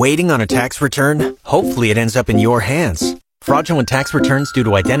Waiting on a tax return? Hopefully it ends up in your hands. Fraudulent tax returns due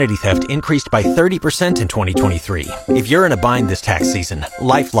to identity theft increased by 30% in 2023. If you're in a bind this tax season,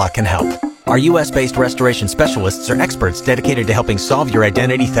 LifeLock can help. Our U.S.-based restoration specialists are experts dedicated to helping solve your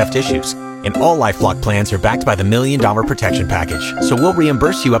identity theft issues. And all LifeLock plans are backed by the $1 Million Protection Package. So we'll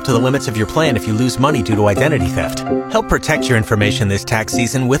reimburse you up to the limits of your plan if you lose money due to identity theft. Help protect your information this tax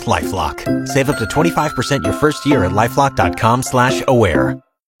season with LifeLock. Save up to 25% your first year at LifeLock.com/aware.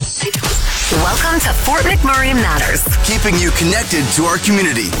 Welcome to Fort McMurray Matters. Keeping you connected to our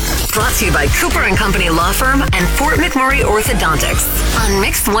community. Brought to you by Cooper & Company Law Firm and Fort McMurray Orthodontics on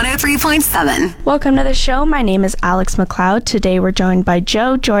Mix 103.7. Welcome to the show. My name is Alex McLeod. Today we're joined by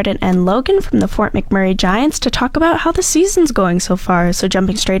Joe, Jordan, and Logan from the Fort McMurray Giants to talk about how the season's going so far. So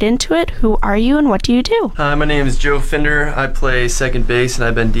jumping straight into it, who are you and what do you do? Hi, my name is Joe Finder. I play second base and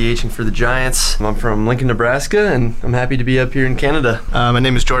I've been DHing for the Giants. I'm from Lincoln, Nebraska, and I'm happy to be up here in Canada. My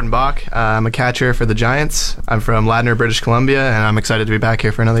name is Jordan Bach. I'm a catcher for the Giants. I'm from Ladner, British Columbia, and I'm excited to be back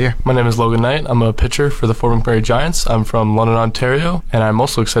here for another year. My name is Logan Knight. I'm a pitcher for the Fort McMurray Giants. I'm from London, Ontario, and I'm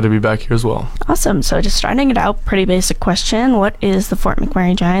also excited to be back here as well. Awesome. So just starting it out, pretty basic question. What is the Fort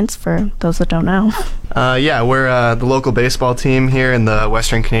McMurray Giants for those that don't know? We're the local baseball team here in the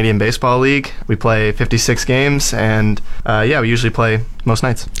Western Canadian Baseball League. We play 56 games, and we usually play most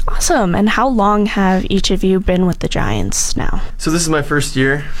nights. Awesome. And how long have each of you been with the Giants now? So this is my first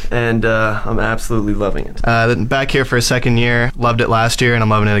year, and I'm absolutely loving it. Back here for a second year. Loved it last year, and I'm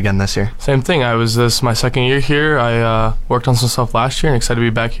loving it again this year. Same thing. This is my second year here. I worked on some stuff last year and excited to be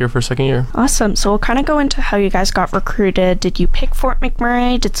back here for a second year. Awesome. So we'll kind of go into how you guys got recruited. Did you pick Fort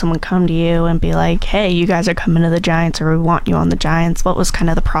McMurray? Did someone come to you and be like, hey, you guys are coming to the Giants, or we want you on the Giants? What was kind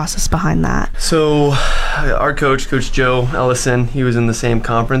of the process behind that? So our Coach Joe Ellison, he was in the same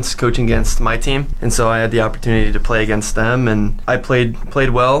conference coaching against my team, and so I had the opportunity to play against them, and I played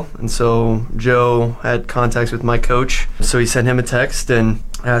well, and so Joe had contacts with my coach, so he sent him a text and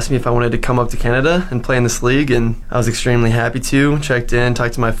asked me if I wanted to come up to Canada and play in this league, and I was extremely happy to. Checked in,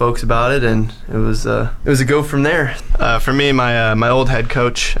 talked to my folks about it, and it was a go from there. For me, my old head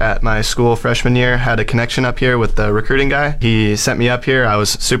coach at my school freshman year had a connection up here with the recruiting guy. He sent me up here. I was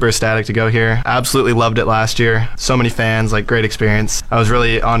super ecstatic to go here. Absolutely loved it last year. So many fans, great experience. I was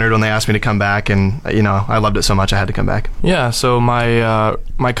really honored when they asked me to come back, and I loved it so much I had to come back. Yeah, so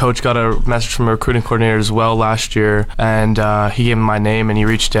my coach got a message from a recruiting coordinator as well last year, and he gave me my name, and he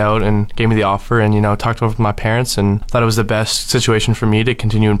reached out and gave me the offer, and talked over with my parents, and thought it was the best situation for me to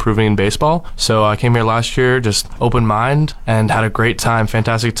continue improving in baseball. So I came here last year, just open mind, and had a great time,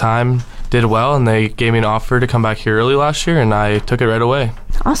 fantastic time. Did well, and they gave me an offer to come back here early last year, and I took it right away.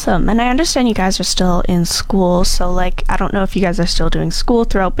 Awesome. And I understand you guys are still in school, so I don't know if you guys are still doing school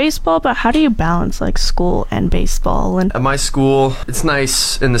throughout baseball, but how do you balance school and baseball? And at my school, it's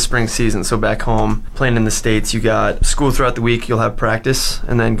nice in the spring season. So back home, playing in the States, you got school throughout the week, you'll have practice,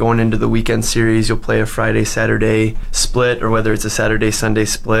 and then going into the weekend series, you'll play a Friday, Saturday split, or whether it's a Saturday, Sunday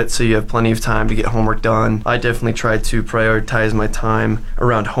split, so you have plenty of time to get homework done. I definitely try to prioritize my time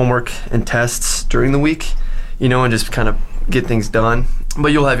around homework and tests during the week, and just kind of get things done.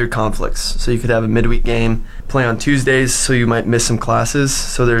 But you'll have your conflicts. So you could have a midweek game, play on Tuesdays, so you might miss some classes.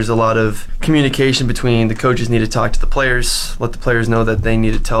 So there's a lot of communication between the coaches need to talk to the players, let the players know that they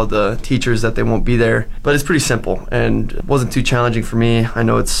need to tell the teachers that they won't be there. But it's pretty simple, and it wasn't too challenging for me. I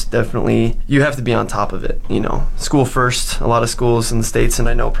know it's definitely, you have to be on top of it, School first, a lot of schools in the States, and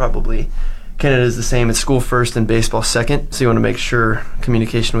I know probably Canada is the same. It's school first and baseball second, so you want to make sure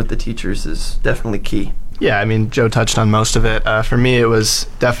communication with the teachers is definitely key. Yeah, Joe touched on most of it. For me, it was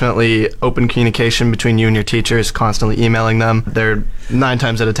definitely open communication between you and your teachers, constantly emailing them. They're 9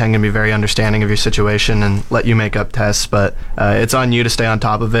 times out of 10 going to be very understanding of your situation and let you make up tests, but it's on you to stay on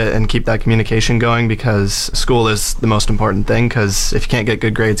top of it and keep that communication going, because school is the most important thing, because if you can't get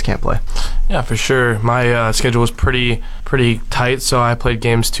good grades, you can't play. Yeah, for sure. My schedule was pretty tight, so I played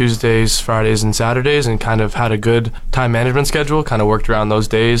games Tuesdays, Fridays, and Saturdays, and kind of had a good time management schedule, kind of worked around those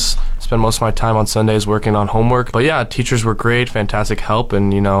days. Spent most of my time on Sundays working on homework. But yeah, teachers were great, fantastic help,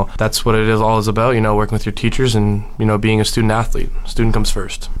 and that's what it is all is about, working with your teachers and being a student athlete. Student comes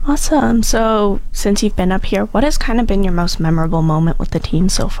first. Awesome. So since you've been up here, what has kind of been your most memorable moment with the team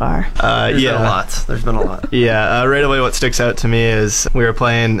so far? There's been a lot. Yeah, right away what sticks out to me is we were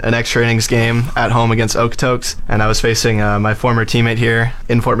playing an extra innings game at home against Okotoks, and I was facing my former teammate here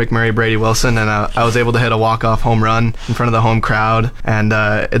in Fort McMurray, Brady Wilson, and I was able to hit a walk-off home run in front of the home crowd, and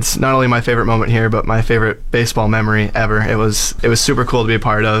it's not not only my favorite moment here, but my favorite baseball memory ever. It was super cool to be a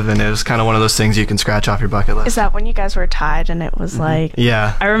part of, and it was kind of one of those things you can scratch off your bucket list. Is that when you guys were tied and it was like...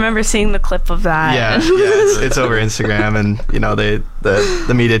 Yeah. I remember seeing the clip of that. Yeah, it's over Instagram, and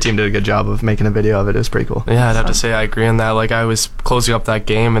the media team did a good job of making a video of it. It was pretty cool. Yeah, I'd have to say I agree on that. Like, I was closing up that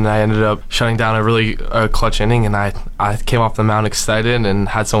game, and I ended up shutting down a really clutch inning, and I came off the mound excited and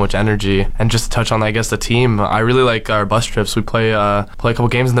had so much energy. And just to touch on, I guess, the team, I really like our bus trips. We play a couple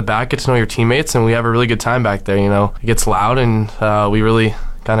games in the back, get to know your teammates, and we have a really good time back there. It gets loud, and we really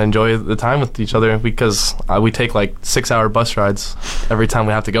kind of enjoy the time with each other because we take like 6-hour bus rides every time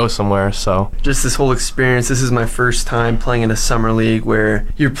we have to go somewhere. So just this whole experience, this is my first time playing in a summer league where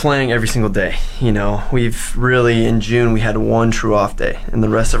you're playing every single day. We've really, in June, we had one true off day, and the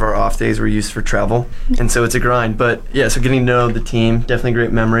rest of our off days were used for travel, and so it's a grind. But yeah, so getting to know the team, definitely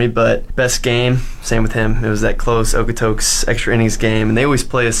great memory. But best game, same with him. It was that close Okotoks extra innings game, and they always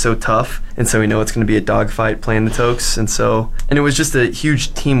play us so tough, and so we know it's going to be a dogfight playing the Tokes, and it was just a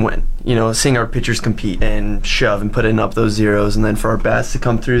huge team win. Seeing our pitchers compete and shove and putting up those zeros, and then for our bats to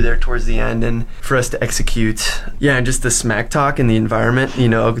come through there towards the end and for us to execute. Yeah, and just the smack talk in the environment.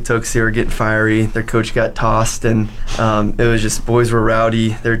 Okotoks, they were getting fiery. Their coach got tossed, and it was just boys were rowdy.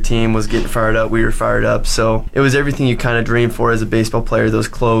 Their team was getting fired up. We were fired up. So it was everything you kind of dream for as a baseball player, those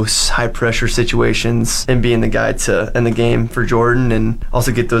close, high-pressure situations, and being the guy to end the game for Jordan and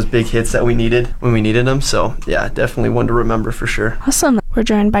also get those big hits that we needed when we needed them. So yeah, definitely one to remember for sure. Awesome. We're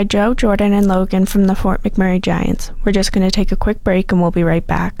joined by Joe, Jordan, and Logan from the Fort McMurray Giants. We're just going to take a quick break and we'll be right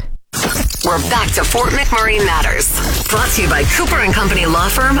back. We're back to Fort McMurray Matters. Brought to you by Cooper & Company Law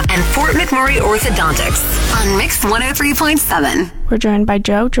Firm and Fort McMurray Orthodontics on Mix 103.7. We're joined by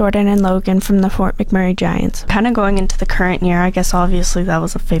Joe, Jordan, and Logan from the Fort McMurray Giants. Kind of going into the current year, I guess obviously that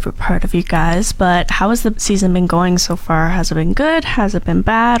was a favorite part of you guys, but how has the season been going so far? Has it been good? Has it been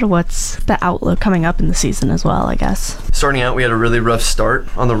bad? What's the outlook coming up in the season as well, I guess? Starting out, we had a really rough start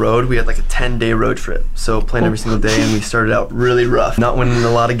on the road. We had like a 10-day road trip, so playing every single day, and we started out really rough. Not winning a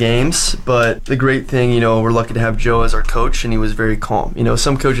lot of games, but the great thing, we're lucky to have Joe as our coach, and he was very calm.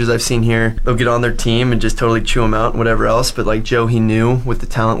 Some coaches I've seen here, they'll get on their team and just totally chew them out and whatever else, but like Joe, he knew with the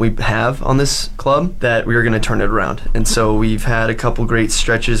talent we have on this club that we were going to turn it around. And so we've had a couple great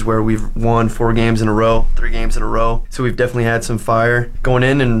stretches where we've won 4 games in a row, 3 games in a row. So we've definitely had some fire going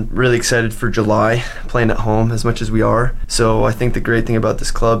in, and really excited for July, playing at home as much as we are. So I think the great thing about this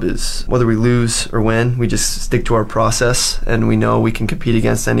club is whether we lose or win, we just stick to our process, and we know we can compete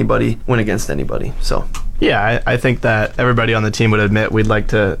against anybody, win against anybody. So yeah, I think that everybody on the team would admit we'd like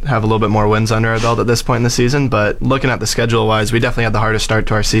to have a little bit more wins under our belt at this point in the season, but looking at the schedule-wise, we definitely had the hardest start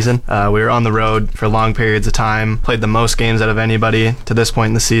to our season. We were on the road for long periods of time, played the most games out of anybody to this point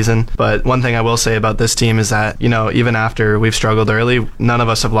in the season, but one thing I will say about this team is that, even after we've struggled early, none of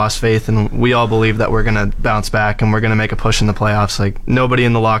us have lost faith, and we all believe that we're going to bounce back and we're going to make a push in the playoffs. Like, nobody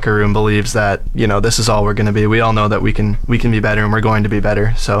in the locker room believes that, this is all we're going to be. We all know that we can be better, and we're going to be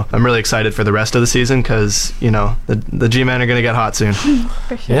better. So I'm really excited for the rest of the season because, the G-men are going to get hot soon.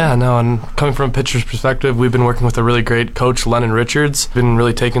 For sure. Yeah, no, and coming from a pitcher's perspective, we've been working with a really great coach, Lennon Richards, been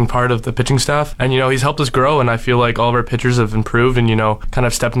really taking part of the pitching staff, and he's helped us grow, and I feel like all of our pitchers have improved and kind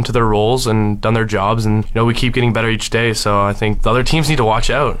of stepped into their roles and done their jobs, and we keep getting better each day. So I think the other teams need to watch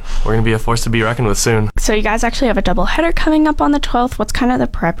out. We're going to be a force to be reckoned with soon. So you guys actually have a doubleheader coming up on the 12th. What's kind of the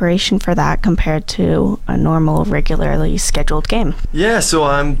preparation for that compared to a normal, regularly scheduled game? Yeah, so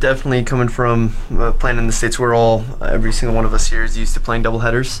I'm definitely coming from playing in the States. Every single one of us here is used to playing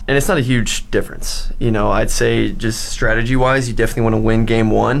doubleheaders, and it's not a huge difference. I'd say just strategy-wise, you definitely want to win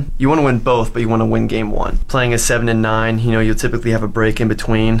game 1. You want to win both, but you want to win game 1. Playing a 7 and 9, you'll typically have a break in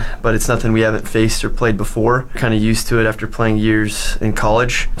between, but it's nothing we haven't faced or played before. Kind of used to it after playing years in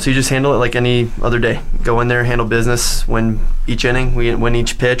college. So you just handle it like any other day. Go in there, handle business, win each inning, win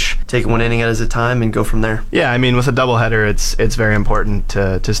each pitch, take 1 inning at a time, and go from there. Yeah, with a doubleheader, it's very important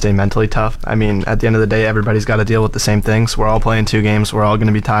to stay mentally tough. At the end of the day, everybody's got to deal with the same things. We're all playing 2 games. We're all going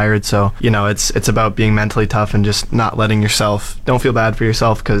to be tired. So, it's about being mentally tough and just not letting yourself, don't feel bad for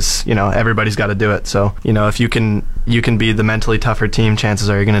yourself because, everybody's got to do it. So, if you can be the mentally tougher team, chances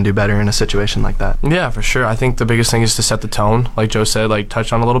are you're going to do better in a situation like that. Yeah, for sure. I think the biggest thing is to set the tone. Like Joe said,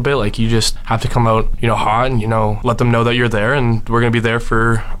 touch on a little bit. You just have to come out, hot and, let them know that you're there, and we're going to be there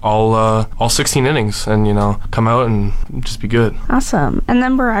for all 16 innings and, come out and just be good. Awesome. And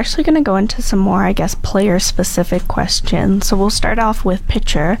then we're actually going to go into some more, I guess, player-specific questions. So we'll start off with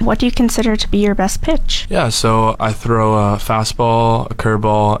pitcher. What do you consider to be your best pitch? Yeah, so I throw a fastball, a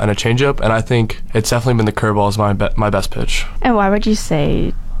curveball, and a changeup, and I think it's definitely been the curveball is my best pitch. And why would you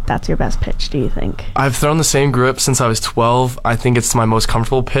say that's your best pitch, do you think? I've thrown the same grip since I was 12. I think it's my most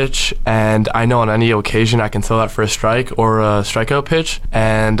comfortable pitch, and I know on any occasion I can throw that for a strike or a strikeout pitch,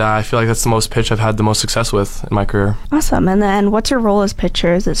 and I feel like that's the most pitch I've had the most success with in my career. Awesome. And then what's your role as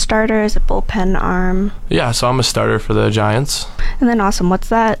pitcher? Is it starter? Is it bullpen, arm? Yeah, so I'm a starter for the Giants. And then awesome. What's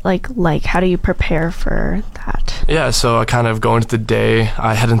that like? How do you prepare for that? Yeah, so I kind of go into the day,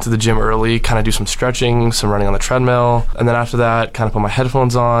 I head into the gym early, kind of do some stretching, some running on the treadmill, and then after that, kind of put my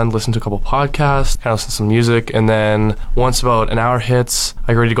headphones on, listen to a couple podcasts, kind of listen to some music, and then once about an hour hits,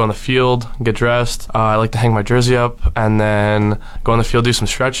 I get ready to go on the field, get dressed. I like to hang my jersey up, and then go on the field, do some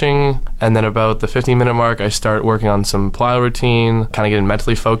stretching, and then about the 15-minute mark, I start working on some plyo routine, kind of getting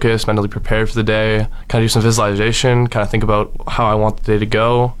mentally focused, mentally prepared for the day, kind of do some visualization, kind of think about how I want the day to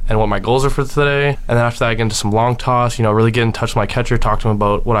go and what my goals are for today. And then after that, I get into some long toss, really get in touch with my catcher, talk to him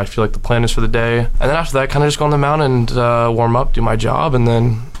about what I feel like the plan is for the day. And then after that, kind of just go on the mound and warm up, do my job, and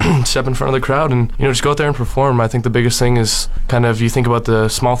then step in front of the crowd and just go out there and perform. I think the biggest thing is kind of you think about the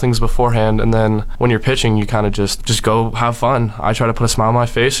small things beforehand, and then when you're pitching, you kind of just go have fun. I try to put a smile on my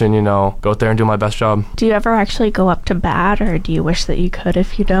face and go out there and do my best job. Do you ever actually go up to bat, or do you wish that you could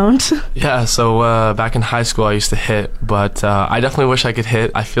if you don't? Yeah, so back in high school I used to hit, but I definitely wish I could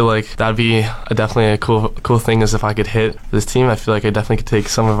hit. I feel like that'd be definitely a cool thing is if I could hit this team. I feel like I definitely could take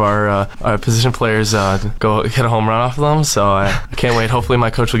some of our position players, go hit a home run off of them, so I can't wait. Hopefully my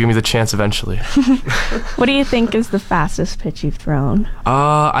coach will give me the chance eventually. What do you think is the fastest pitch you've thrown?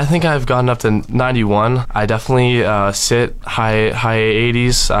 I think I've gotten up to 91. I definitely sit high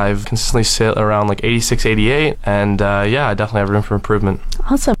 80s. I've consistently sit around like 86, 88, and I definitely have room for improvement.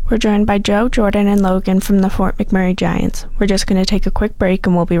 Awesome. We're joined by Joe, Jordan, and Logan from the Fort McMurray Giants. We're just going to take a quick break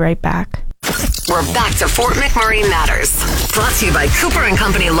and we'll be right back. We're back to Fort McMurray Matters. Brought to you by Cooper and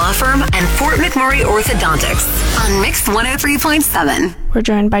Company Law Firm and Fort McMurray Orthodontics on Mix 103.7. We're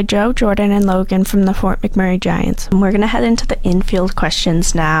joined by Joe, Jordan, and Logan from the Fort McMurray Giants. And we're going to head into the infield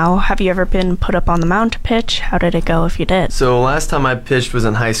questions now. Have you ever been put up on the mound to pitch? How did it go if you did? So last time I pitched was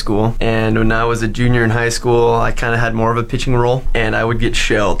in high school, and when I was a junior in high school, I kind of had more of a pitching role, and I would get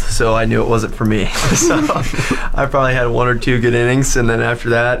shelled, so I knew it wasn't for me. So I probably had one or two good innings, and then after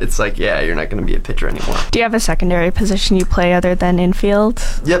that, it's like, yeah, you're not going to be a pitcher anymore. Do you have a secondary position you play other than infield?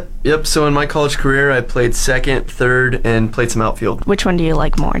 Yep. So in my college career, I played second, third, and played some outfield. Which one do you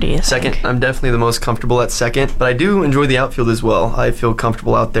like more, do you think? Second. I'm definitely the most comfortable at second, but I do enjoy the outfield as well. I feel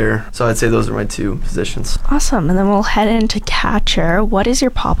comfortable out there, so I'd say those are my two positions. Awesome. And then we'll head into catcher. What is your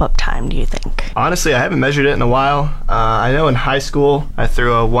pop-up time, do you think? Honestly, I haven't measured it in a while. I know in high school I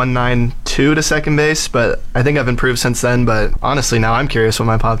threw a 1.92 to second base, but I think I've improved since then. But honestly, now I'm curious what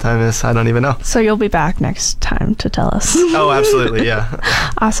my pop time is. I don't even know. So you'll be back next time to tell us. Oh, absolutely,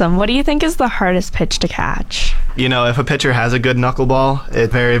 yeah. Awesome. What do you think is the hardest pitch to catch? If a pitcher has a good knuckleball,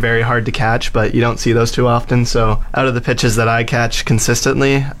 it's very, very hard to catch, but you don't see those too often. So out of the pitches that I catch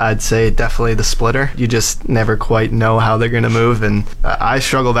consistently, I'd say definitely the splitter. You just never quite know how they're going to move, and I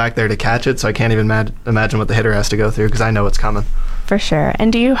struggle back there to catch it, so I can't even imagine what the hitter has to go through because I know it's coming. For sure.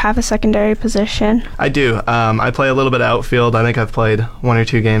 And do you have a secondary position? I do. I play a little bit of outfield. I think I've played 1 or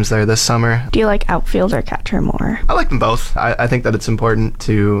 2 games there this summer. Do you like outfield or catcher more? I like them both. I think that it's important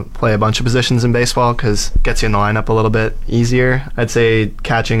to play a bunch of positions in baseball because it gets you in the lineup a little bit easier. I'd say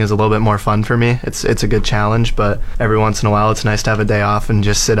catching is a little bit more fun for me. It's a good challenge, but every once in a while it's nice to have a day off and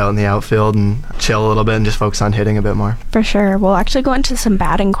just sit out in the outfield and chill a little bit and just focus on hitting a bit more. For sure. We'll actually go into some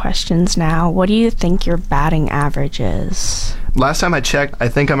batting questions now. What do you think your batting average is? Last time I checked, I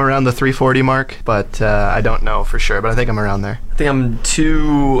think I'm around the 340 mark, but I don't know for sure, but I think I'm around there. I think I'm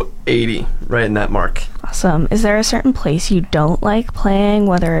 280, right in that mark. Awesome. Is there a certain place you don't like playing,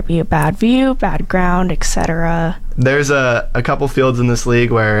 whether it be a bad view, bad ground, etc.? There's a couple fields in this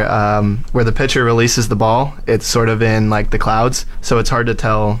league where the pitcher releases the ball. It's sort of in like the clouds, so it's hard to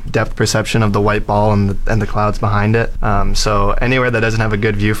tell depth perception of the white ball and the clouds behind it. So anywhere that doesn't have a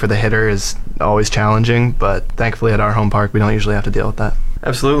good view for the hitter is always challenging, but thankfully at our home park we don't usually have to deal with that.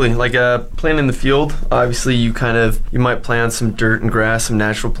 Absolutely. Like playing in the field, obviously you might play on some dirt and grass, some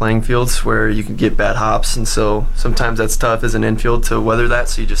natural playing fields where you can get bad hops, and so sometimes that's tough as an infield to weather that,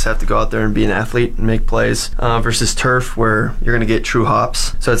 so you just have to go out there and be an athlete and make plays versus turf where you're going to get true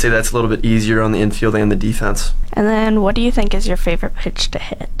hops. So I'd say that's a little bit easier on the infield and the defense. And then what do you think is your favorite pitch to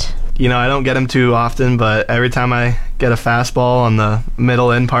hit? I don't get them too often, but every time I get a fastball on the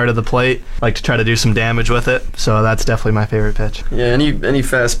middle end part of the plate. Like to try to do some damage with it. So that's definitely my favorite pitch. Yeah, any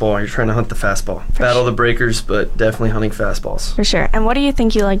fastball, you're trying to hunt the fastball. Battle the breakers, but definitely hunting fastballs. For sure. And what do you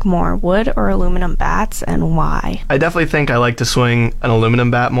think you like more, wood or aluminum bats, and why? I definitely think I like to swing an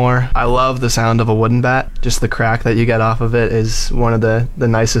aluminum bat more. I love the sound of a wooden bat. Just the crack that you get off of it is one of the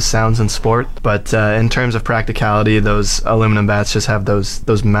nicest sounds in sport. But in terms of practicality, those aluminum bats just have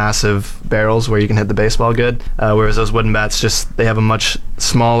those massive barrels where you can hit the baseball good, whereas those wooden bats they have a much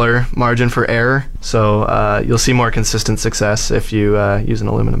smaller margin for error. So you'll see more consistent success if you use an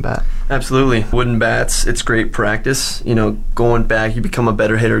aluminum bat. Absolutely. Wooden bats, it's great practice. You know, going back, you become a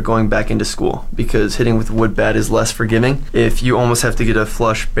better hitter going back into school because hitting with a wood bat is less forgiving. If you almost have to get a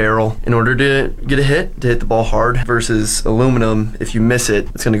flush barrel in order to get a hit, to hit the ball hard, versus aluminum, if you miss it,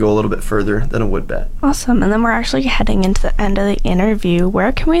 it's going to go a little bit further than a wood bat. Awesome. And then we're actually heading into the end of the interview.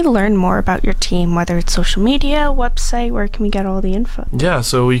 Where can we learn more about your team, whether it's social media, website, where can we get all the info? Yeah,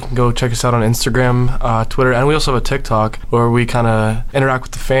 so you can go check us out on Instagram, Twitter, and we also have a TikTok where we kind of interact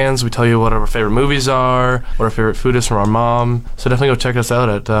with the fans. We tell you what our favorite movies are, what our favorite food is from our mom. So definitely go check us out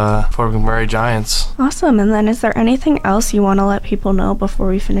at Fort McMurray Giants. Awesome. And then is there anything else you want to let people know before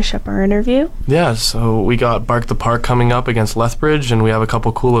we finish up our interview? Yeah, so we got Bark the Park coming up against Lethbridge, and we have a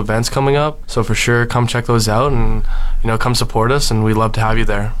couple cool events coming up. So for sure, come check those out and, come support us, and we'd love to have you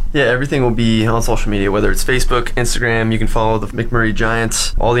there. Yeah, everything will be on social media, whether it's Facebook, Instagram. You can follow the McMurray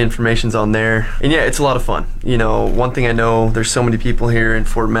Giants. All the information's on there. And yeah, it's a lot of fun. One thing I know, there's so many people here in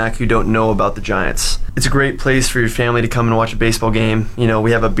Fort Mac who don't know about the Giants. It's a great place for your family to come and watch a baseball game.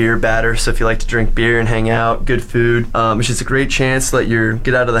 We have a beer batter, so if you like to drink beer and hang out, good food. It's just a great chance to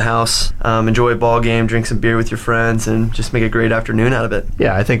get out of the house, enjoy a ball game, drink some beer with your friends, and just make a great afternoon out of it.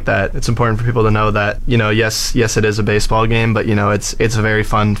 Yeah, I think that it's important for people to know that, yes, it is a baseball game, but, it's a very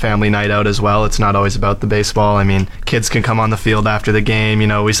fun family night out as well. It's not always about the baseball. I mean, kids can come on the field after the game,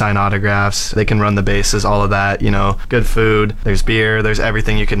 we sign autographs, they can run the bases, all of that, good food, there's beer, there's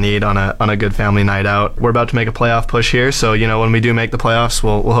everything you can need on a good family night out. We're about to make a playoff push here, so, when we do make the playoffs,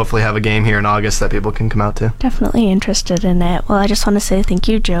 we'll hopefully have a game here in August that people can come out to. Definitely interested in it. Well, I just want to say thank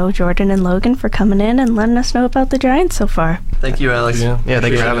you, Joe, Jordan, and Logan for coming in and letting us know about the Giants so far. Thank you, Alex. Yeah,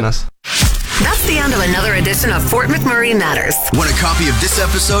 thank you for having us. That's the end of another edition of Fort McMurray Matters. Want a copy of this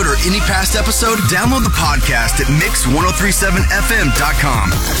episode or any past episode? Download the podcast at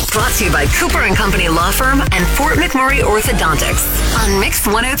mix1037fm.com. Brought to you by Cooper & Company Law Firm and Fort McMurray Orthodontics on Mix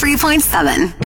 103.7.